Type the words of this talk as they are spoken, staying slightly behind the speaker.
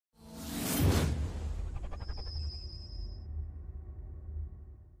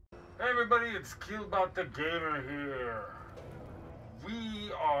Hey everybody, it's Killbot the Gamer here.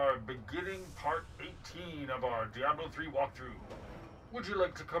 We are beginning part 18 of our Diablo 3 walkthrough. Would you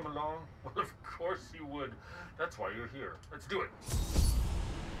like to come along? Well, of course you would. That's why you're here. Let's do it.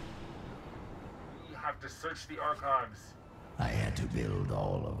 We have to search the archives. I had to build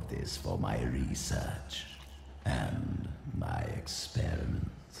all of this for my research and my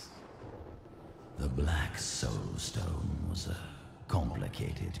experiments. The Black Soul Stone was a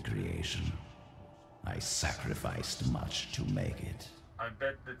complicated creation. I sacrificed much to make it. I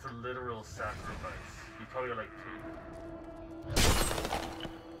bet it's a literal sacrifice. You probably like pig.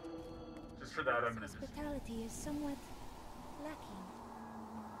 Just for that, I'm gonna hospitality is somewhat lacking.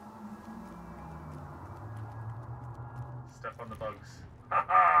 Step on the bugs.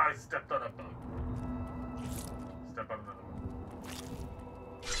 Haha! I stepped on a bug. Step on another one.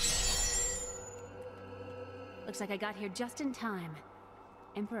 Looks like I got here just in time.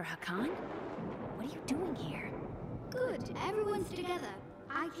 Emperor Hakan? What are you doing here? Good, everyone's together.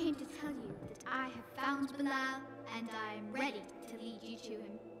 I came to tell you that I have found Bilal, and I am ready to lead you to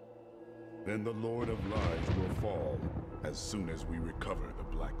him. Then the Lord of Lies will fall as soon as we recover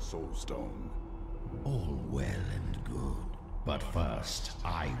the Black Soul Stone. All well and good, but first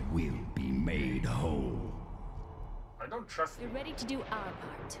I will be made whole. I don't trust We're ready to do our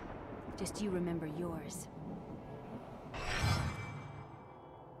part. Just you remember yours.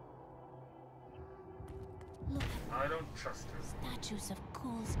 Look, I don't trust her. statues of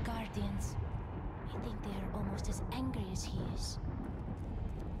Kul's guardians. I think they are almost as angry as he is.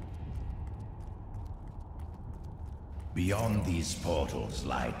 Beyond these portals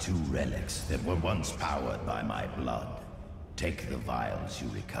lie two relics that were once powered by my blood. Take the vials you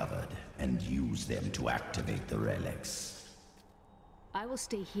recovered and use them to activate the relics. I will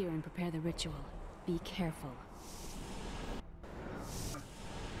stay here and prepare the ritual. Be careful.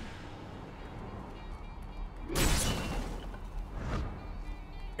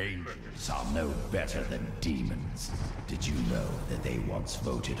 Angels are no better than demons. Did you know that they once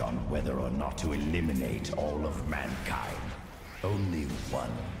voted on whether or not to eliminate all of mankind? Only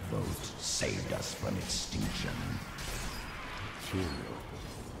one vote saved us from extinction. Tyrael.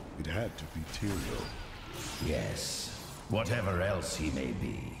 It had to be Tyrael. Yes. Whatever else he may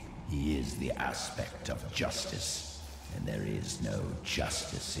be, he is the aspect of justice. And there is no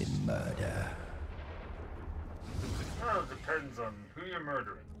justice in murder. Well, it depends on who you're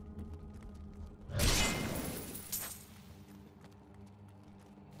murdering.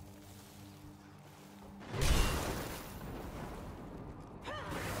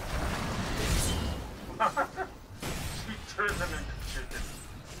 She turned them into chicken.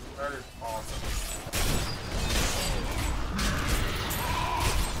 That is awesome.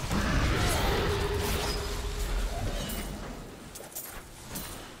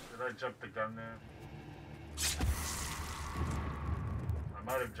 Did I jump the gun there? I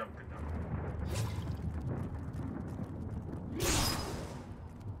might have jumped the gun.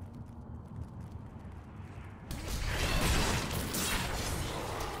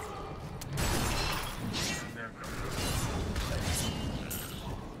 There it goes.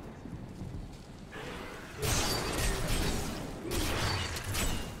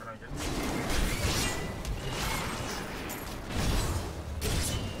 Can I get this?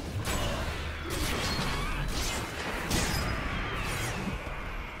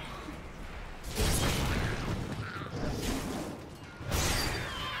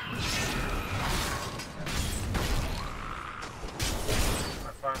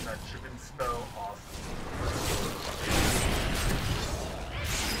 I find that chicken spell awesome.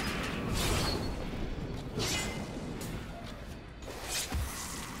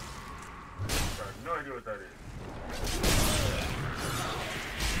 I have no idea what that is.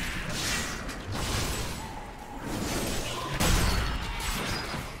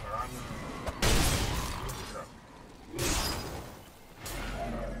 But I'm gonna look it up.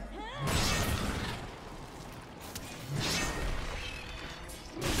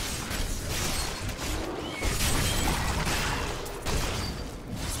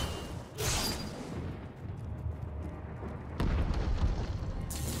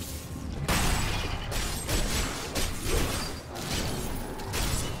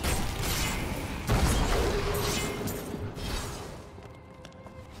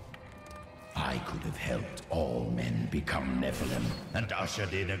 I could have helped all men become Nephilim and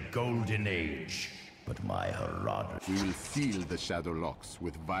ushered in a golden age. But my Harad... We will seal the Shadow Locks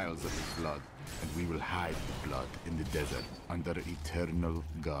with vials of his blood, and we will hide the blood in the desert under eternal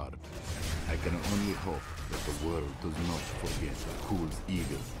guard. I can only hope that the world does not forget Kul's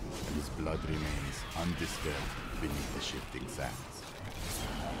eagle, and his blood remains undisturbed beneath the shifting sands.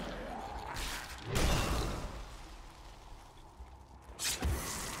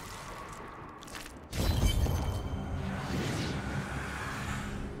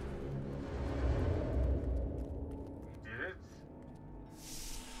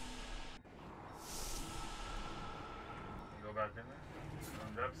 Back in there.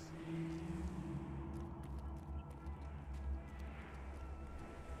 On depths.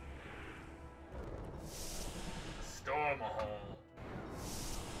 Storm hole.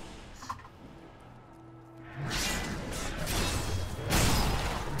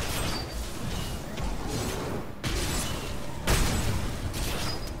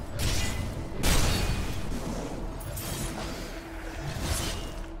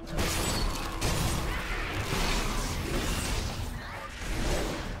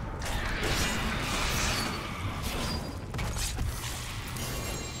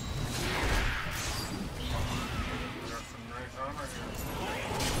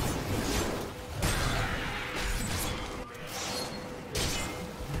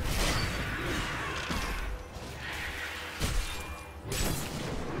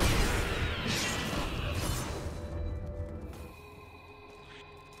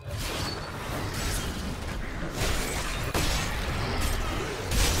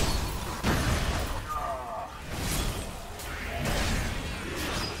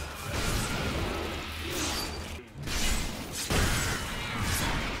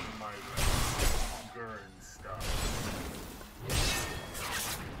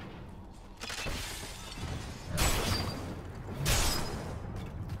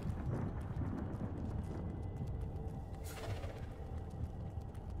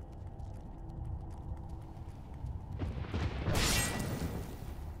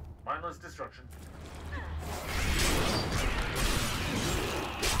 Mindless destruction.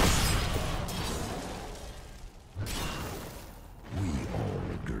 We all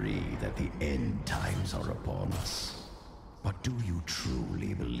agree that the end times are upon us. But do you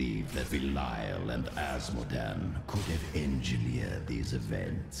truly believe that Belial and Asmodan could have engineered these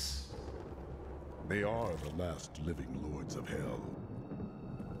events? They are the last living lords of hell.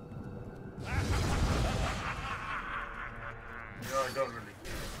 No, I don't really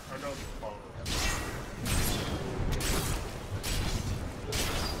care. I don't follow them.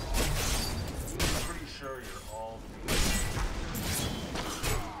 I'm pretty sure you're all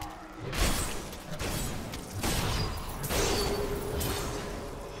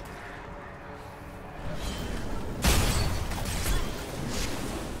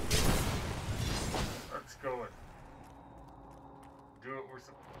Let's go in. Do what we're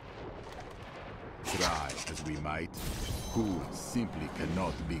supposed to. Try as we might, Who simply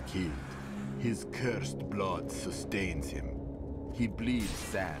cannot be killed. His cursed blood sustains him. He bleeds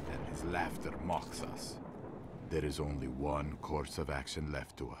sad and his laughter mocks us. There is only one course of action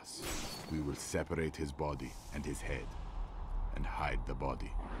left to us. We will separate his body and his head, and hide the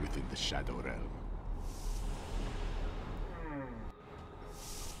body within the Shadow Realm.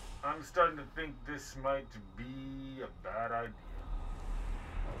 I'm starting to think this might be a bad idea.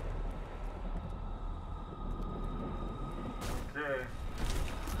 Okay.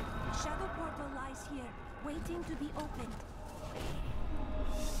 The shadow portal lies here, waiting to be opened.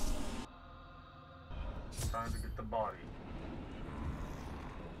 Time to get the body.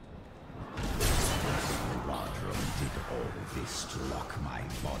 Rodrum did all this to lock my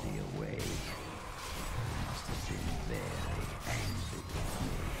body away. He must have been very angry with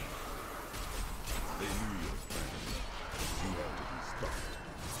me. They knew your plans. You had to be stopped.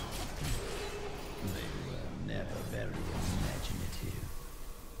 They were never very imaginative.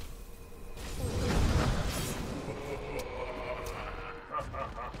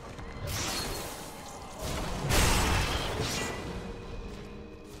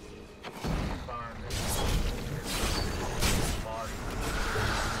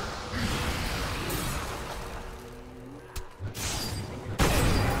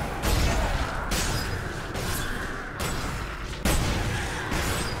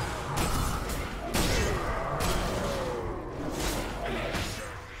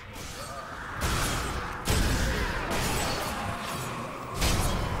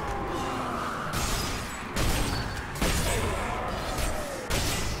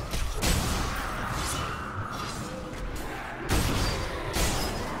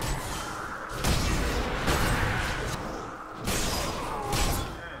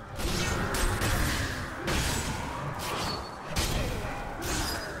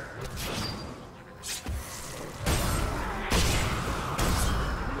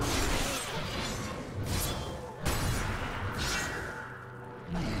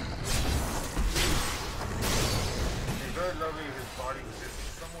 Lovely, his body was just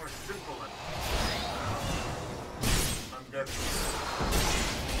somewhere simple and Yes.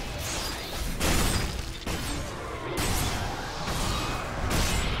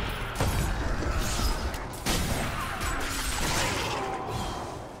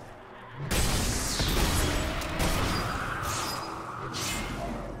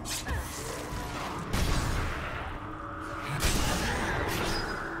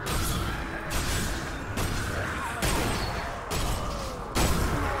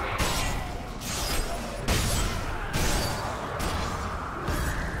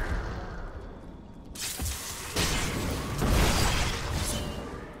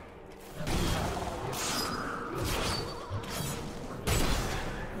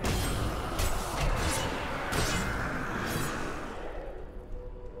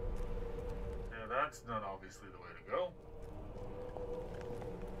 That's not obviously the way to go.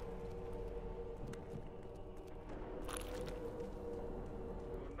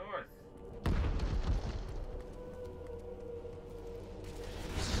 Go north.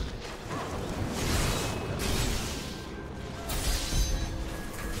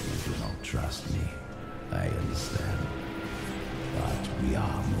 You do not trust me. I understand. But we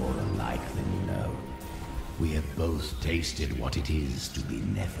are more alike than you know. We have both tasted what it is to be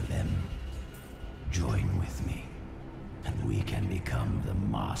Nephilim. Join with me, and we can become the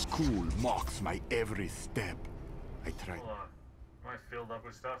master. Cool marks my every step. I try. Hold on. Am I filled up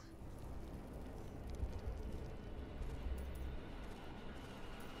with stuff?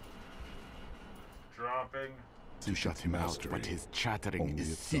 Dropping. To shut him out, but his chattering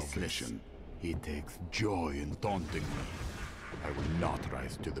is ceaseless. He takes joy in taunting me. I will not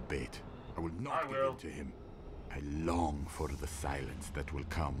rise to the bait. I will not give in to him. I long for the silence that will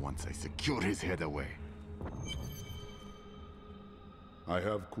come once I secure his head away. I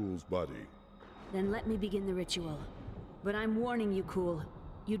have Cool's body. Then let me begin the ritual. But I'm warning you, Cool.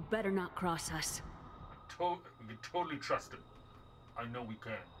 You'd better not cross us. We can totally trust him. I know we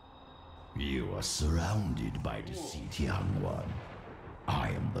can. You are surrounded by deceit, young one.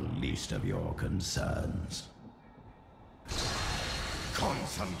 I am the least of your concerns.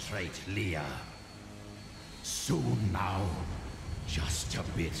 Concentrate, Leah. Soon now. Just a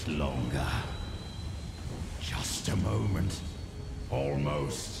bit longer. Just a moment.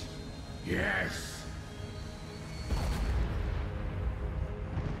 Almost. Yes.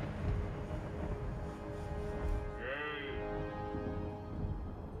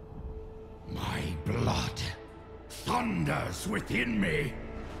 My blood thunders within me.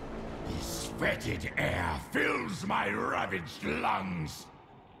 This fetid air fills my ravaged lungs.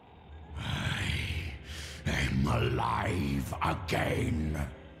 I am alive again.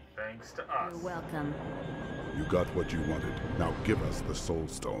 Thanks to us. You're welcome. You got what you wanted. Now give us the Soul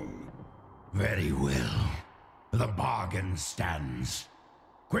Stone. Very well. The bargain stands.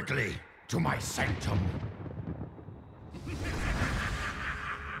 Quickly, to my sanctum. I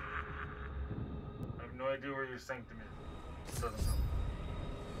have no idea where your sanctum is. It doesn't know.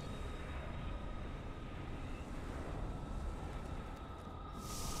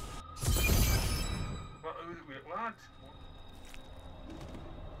 What?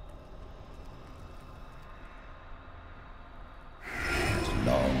 At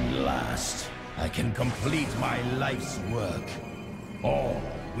long last, I can complete my life's work. All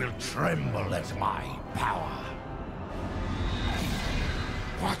will tremble at my power.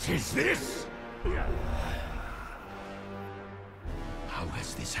 What is this? How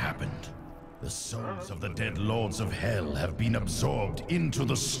has this happened? The souls of the dead lords of hell have been absorbed into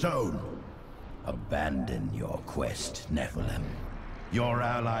the stone. Abandon your quest, Nephilim. Your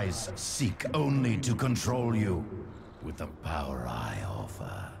allies seek only to control you. With the power I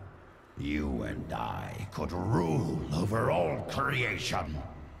offer, you and I could rule over all creation.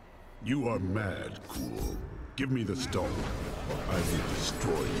 You are mad, Cool. Give me the stone, or I will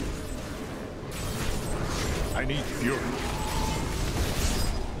destroy you. I need fury.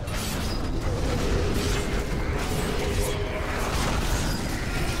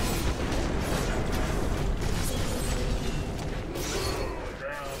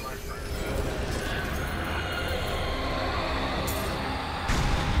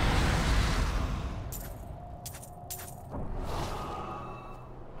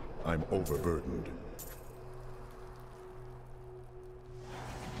 I'm overburdened.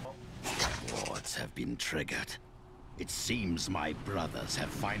 Wards have been triggered. It seems my brothers have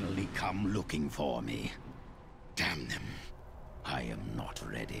finally come looking for me. Damn them. I am not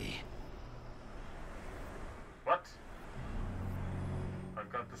ready. What? I've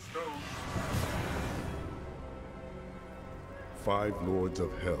got the stone. 5 lords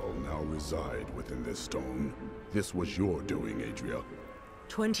of hell now reside within this stone. This was your doing, Adria.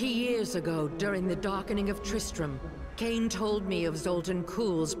 20 years ago, during the darkening of Tristram, Cain told me of Zoltan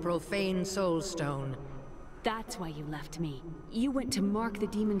Kuhl's profane soulstone. That's why you left me. You went to mark the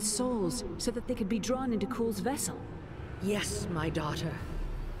demon's souls so that they could be drawn into Kuhl's vessel. Yes, my daughter.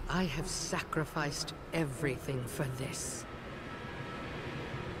 I have sacrificed everything for this.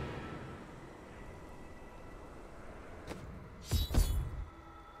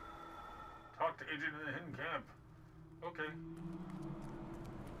 Talk to Agent in the hidden camp. Okay.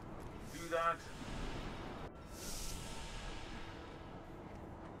 Do that.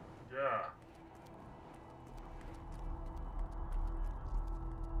 Yeah.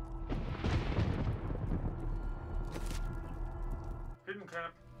 Hidden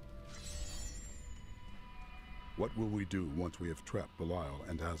camp. What will we do once we have trapped Belial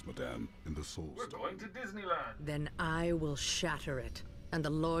and Asmodan in the Soul We're Stone? going to Disneyland. Then I will shatter it, and the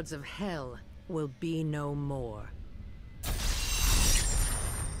Lords of Hell will be no more.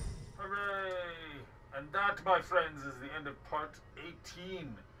 Hooray! And that, my friends, is the end of part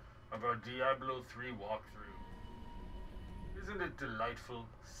 18 of our Diablo 3 walkthrough. Isn't it delightful,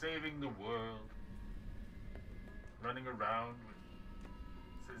 saving the world, running around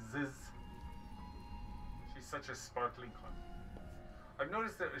with Ziz? She's such a sparkling con. I've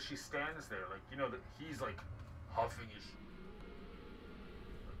noticed that as she stands there, like, you know, that he's like huffing his.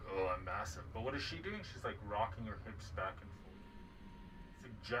 Like, oh, I'm massive. But what is she doing? She's like rocking her hips back and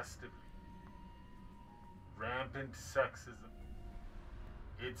forth, suggestively. Rampant sexism.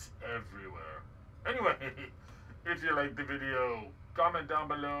 It's everywhere. Anyway, if you liked the video, comment down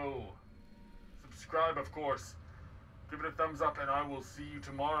below. Subscribe, of course. Give it a thumbs up, and I will see you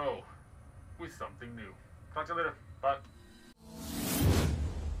tomorrow with something new. Talk to you later. Bye.